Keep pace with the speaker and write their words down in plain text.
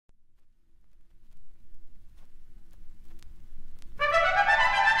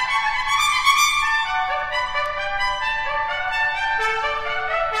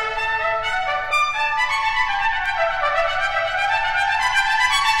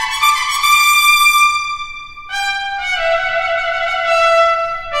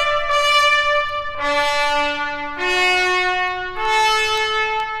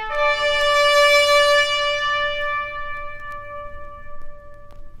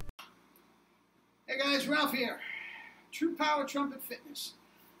guys, Ralph here. True Power Trumpet Fitness.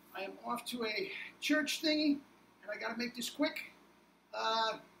 I am off to a church thingy, and I got to make this quick.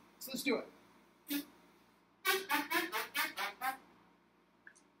 So let's do it.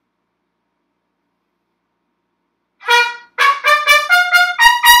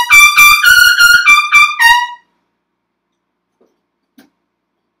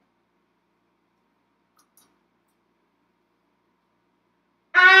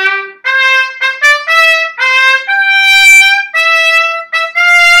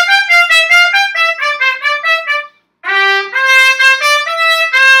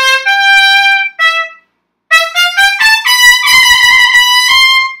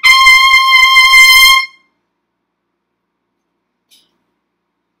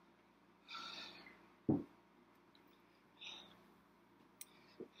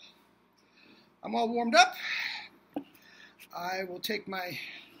 I'm all warmed up. I will take my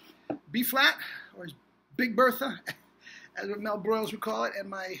B flat, or Big Bertha, as what Mel Broyles would call it, and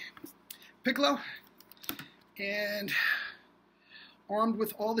my piccolo, and armed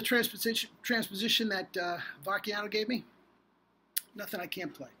with all the transposition that Vacchiano gave me, nothing I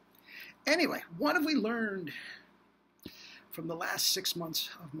can't play. Anyway, what have we learned from the last 6 months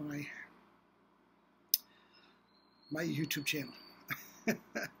of my YouTube channel?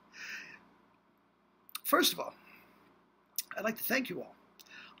 First of all, I'd like to thank you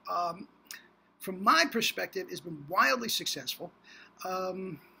all. From my perspective, it's been wildly successful.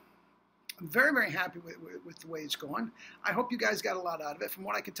 I'm very, very happy with the way it's going. I hope you guys got a lot out of it. From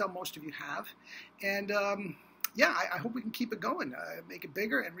what I can tell, most of you have. And yeah, I hope we can keep it going, make it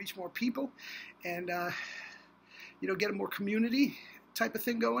bigger and reach more people, and you know, get a more community type of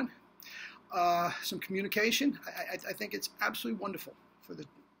thing going. Some communication. I think it's absolutely wonderful for the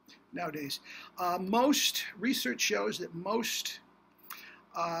nowadays. Most research shows that most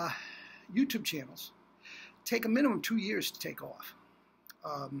YouTube channels take a minimum 2 years to take off.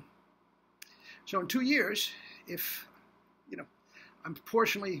 So in 2 years, if you know, I'm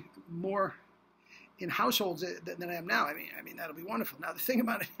proportionally more in households than I am now, I mean that'll be wonderful. Now the thing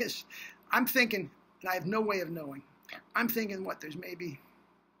about it is, I'm thinking, and I have no way of knowing, I'm thinking what, there's maybe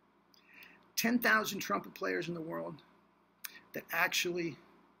 10,000 trumpet players in the world that actually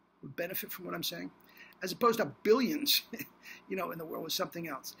would benefit from what I'm saying, as opposed to billions, you know, in the world with something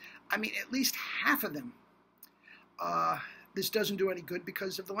else. I mean, at least half of them, this doesn't do any good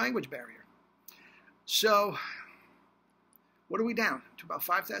because of the language barrier. So, what are we down to? About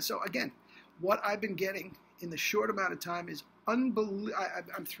 5,000. So again, what I've been getting in the short amount of time is unbelievable.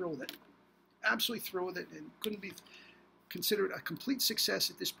 I'm thrilled with it, absolutely thrilled with it, and couldn't be considered a complete success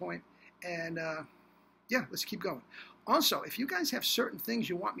at this point. And yeah, let's keep going. Also, if you guys have certain things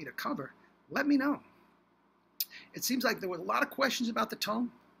you want me to cover, let me know. It seems like there were a lot of questions about the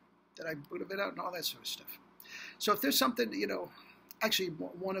tone that I put a bit out and all that sort of stuff. So if there's something, you know, actually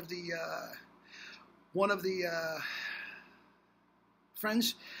one of the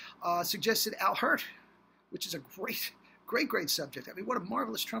friends suggested Al Hirt, which is a great subject. I mean, what a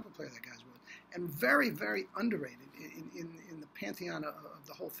marvelous trumpet player that guy was, and very, very underrated in the pantheon of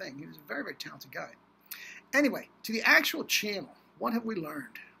the whole thing. He was a very, very talented guy. Anyway, to the actual channel, what have we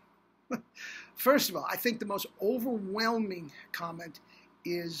learned? First of all, I think the most overwhelming comment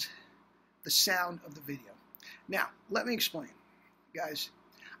is the sound of the video. Now, let me explain. Guys,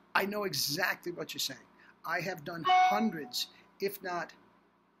 I know exactly what you're saying. I have done hundreds, if not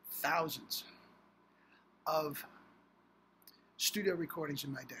thousands, of studio recordings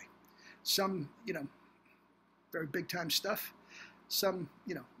in my day. Some, you know, very big time stuff. Some,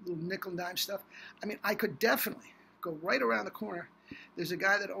 you know, little nickel and dime stuff. I mean, I could definitely go right around the corner. There's a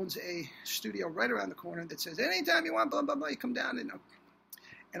guy that owns a studio right around the corner that says, anytime you want, blah, blah, blah, you come down, and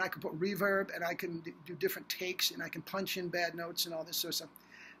I can put reverb, and I can do different takes, and I can punch in bad notes and all this sort of stuff.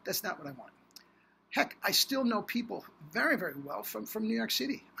 That's not what I want. Heck, I still know people very, very well from New York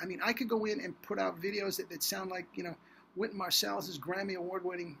City. I mean, I could go in and put out videos that sound like, you know, Wynton Marsalis's Grammy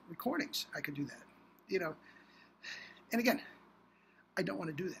Award-winning recordings. I could do that, you know. And again, I don't want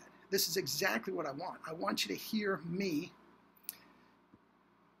to do that. This is exactly what I want. I want you to hear me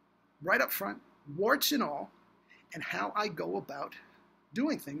right up front, warts and all, and how I go about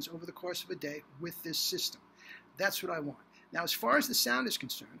doing things over the course of a day with this system. That's what I want. Now, as far as the sound is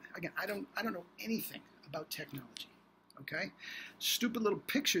concerned, again, I don't know anything about technology, okay? Stupid little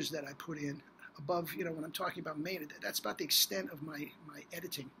pictures that I put in above, you know, when I'm talking about main, that's about the extent of my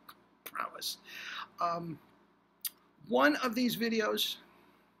editing prowess. One of these videos,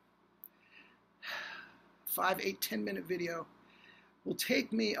 5, 8, 10-minute video, will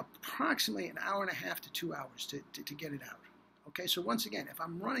take me approximately an hour and a half to 2 hours to get it out, Okay, so once again, if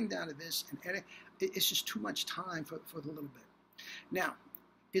I'm running down to this and edit, it's just too much time for the little bit. Now,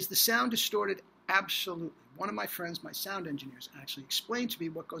 is the sound distorted? Absolutely. One of my friends, my sound engineers, actually explained to me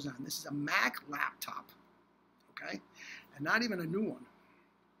what goes on. This is a Mac laptop, okay, and not even a new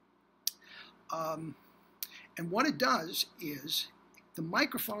one. And what it does is the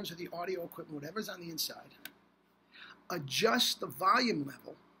microphones or the audio equipment, whatever's on the inside, adjust the volume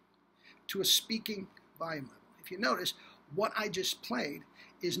level to a speaking volume level. If you notice, what I just played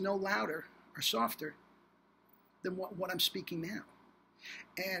is no louder or softer than what I'm speaking now.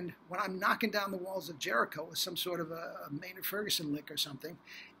 And when I'm knocking down the walls of Jericho with some sort of a Maynard Ferguson lick or something,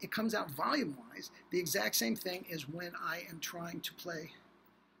 it comes out volume-wise the exact same thing as when I am trying to play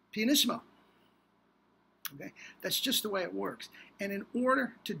pianissimo. Okay? That's just the way it works. And in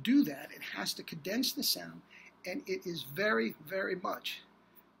order to do that, it has to condense the sound, and it is very, very much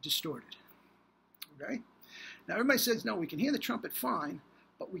distorted. Okay? Now, everybody says, no, we can hear the trumpet fine,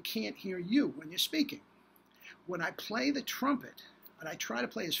 but we can't hear you when you're speaking. When I play the trumpet, and I try to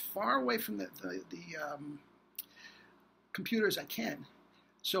play as far away from the computer as I can,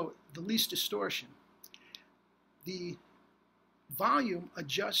 so the least distortion, the volume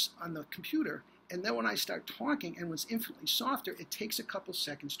adjusts on the computer, and then when I start talking and it's infinitely softer, it takes a couple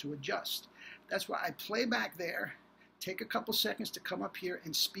seconds to adjust. That's why I play back there, take a couple seconds to come up here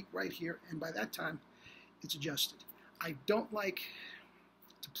and speak right here, and by that time, it's adjusted. I don't like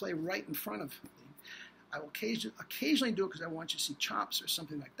to play right in front of me. I will occasionally do it because I want you to see chops or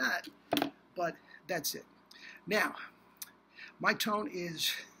something like that, but that's it. Now, my tone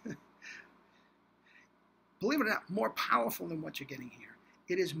is, believe it or not, more powerful than what you're getting here.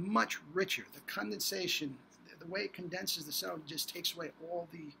 It is much richer. The condensation, the way it condenses the sound, just takes away all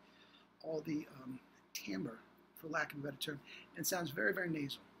the timbre, for lack of a better term, and it sounds very, very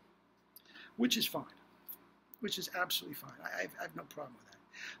nasal, which is fine, which is absolutely fine. I have no problem with that.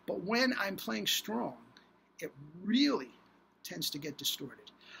 But when I'm playing strong, it really tends to get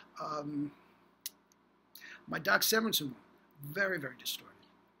distorted. My Doc Severinsen one, very, very distorted.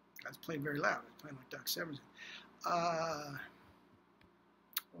 I was playing very loud. I was playing like Doc Severinsen.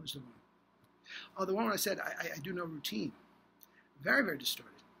 What was the one? Oh, the one where I said I do no routine. Very, very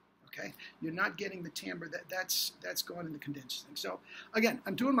distorted. Okay, you're not getting the timbre. That's going in the condensed thing. So again,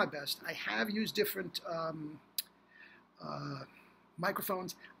 I'm doing my best. I have used different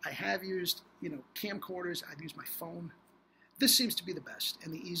microphones. I have used, camcorders. I've used my phone. This seems to be the best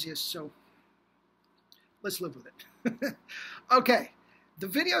and the easiest, so let's live with it. Okay, the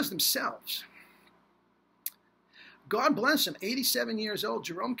videos themselves. God bless him, 87 years old.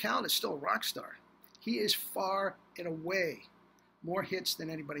 Jerome Kern is still a rock star. He is far and away more hits than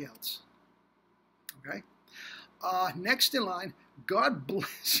anybody else. Okay? Next in line, God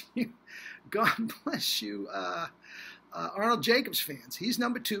bless you. God bless you, Arnold Jacobs fans. He's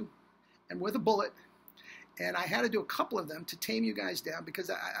number 2, and with a bullet. And I had to do a couple of them to tame you guys down because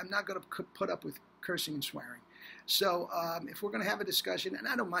I'm not going to put up with cursing and swearing. So if we're going to have a discussion, and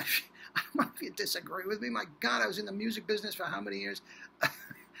I don't mind if you disagree with me. My God, I was in the music business for how many years?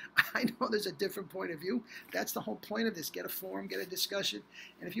 I know there's a different point of view. That's the whole point of this. Get a forum, get a discussion.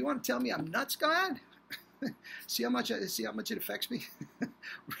 And if you want to tell me I'm nuts, go ahead. See how much it affects me?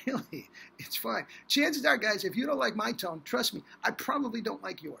 Really, it's fine. Chances are, guys, if you don't like my tone, trust me, I probably don't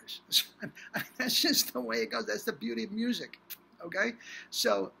like yours. That's just the way it goes. That's the beauty of music. Okay?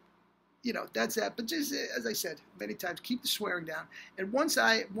 So, that's that. But just as I said many times, keep the swearing down. And once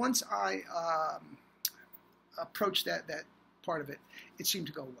I approached that part of it, it seemed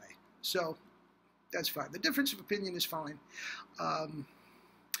to go away. So that's fine. The difference of opinion is fine.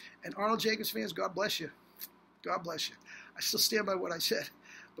 And Arnold Jacobs fans, God bless you. God bless you. I still stand by what I said,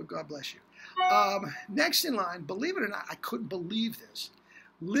 but God bless you. Next in line, believe it or not, I couldn't believe this.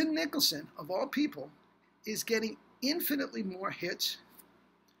 Lynn Nicholson, of all people, is getting infinitely more hits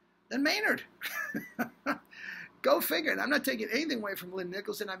than Maynard. Go figure. And I'm not taking anything away from Lynn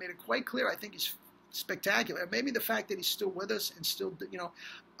Nicholson. I made it quite clear. I think he's spectacular. Maybe the fact that he's still with us and still,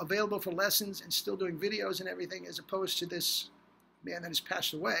 available for lessons and still doing videos and everything, as opposed to this man that has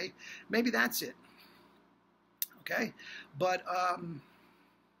passed away. Maybe that's it. Okay? But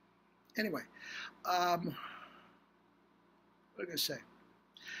anyway, what am I going to say?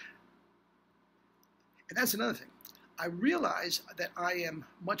 And that's another thing. I realize that I am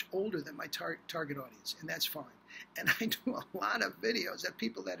much older than my target audience, and that's fine. And I do a lot of videos of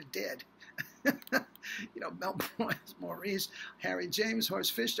people that are dead. Mel Bryant, Maurice, Harry James, Horace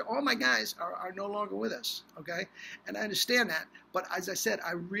Fisher, all my guys are no longer with us, okay? And I understand that, but as I said,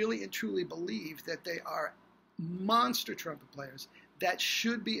 I really and truly believe that they are monster trumpet players that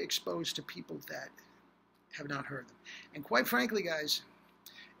should be exposed to people that have not heard them. And quite frankly, guys,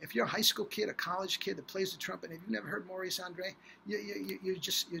 if you're a high school kid, a college kid that plays the trumpet, and if you've never heard Maurice Andre, you're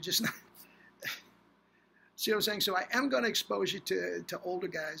just not. See what I'm saying? So I am going to expose you to older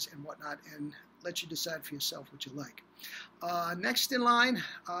guys and whatnot, and let you decide for yourself what you like. Next in line,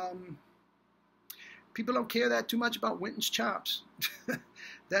 people don't care that too much about Wynton's chops.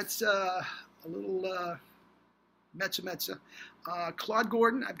 That's a little mezza. Claude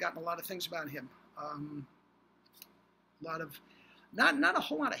Gordon, I've gotten a lot of things about him. A lot of, not a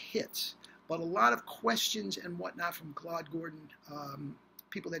whole lot of hits, but a lot of questions and whatnot from Claude Gordon,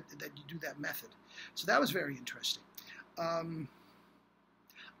 people that do that method. So that was very interesting.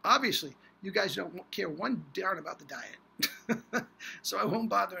 Obviously, you guys don't care one darn about the diet. So I won't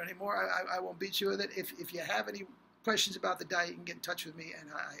bother anymore. I won't beat you with it. If you have any questions about the diet, you can get in touch with me, and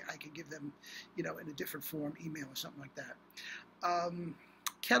I can give them, in a different form, email or something like that.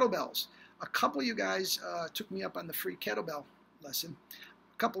 Kettlebells. A couple of you guys took me up on the free kettlebell lesson.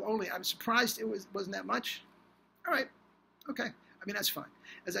 A couple only. I'm surprised it wasn't that much. All right. Okay. I mean, that's fine.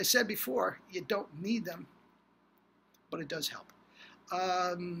 As I said before, you don't need them, but it does help.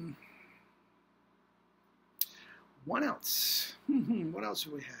 What else? What else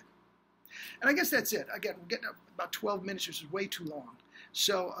have we had? And I guess that's it. Again, we're getting about 12 minutes, which is way too long.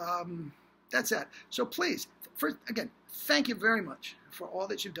 So that's that. So please, again, thank you very much for all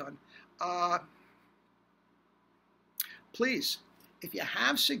that you've done. Please, if you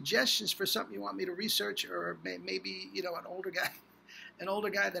have suggestions for something you want me to research, or maybe an older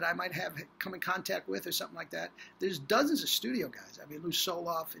guy that I might have come in contact with or something like that, there's dozens of studio guys. I mean, Lou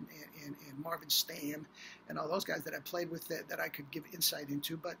Soloff and Marvin Stamm and all those guys that I played with that I could give insight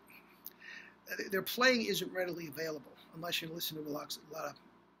into, but their playing isn't readily available unless you listen to a lot of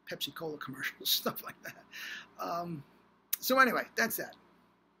Pepsi Cola commercials, stuff like that. So anyway, that's that.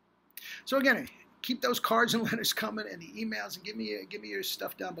 So again, keep those cards and letters coming, and the emails, and give me your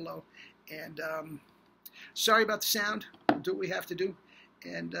stuff down below. And sorry about the sound. We'll do what we have to do.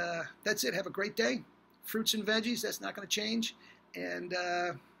 And that's it. Have a great day. Fruits and veggies, that's not going to change. And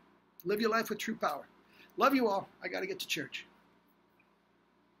live your life with true power. Love you all. I got to get to church.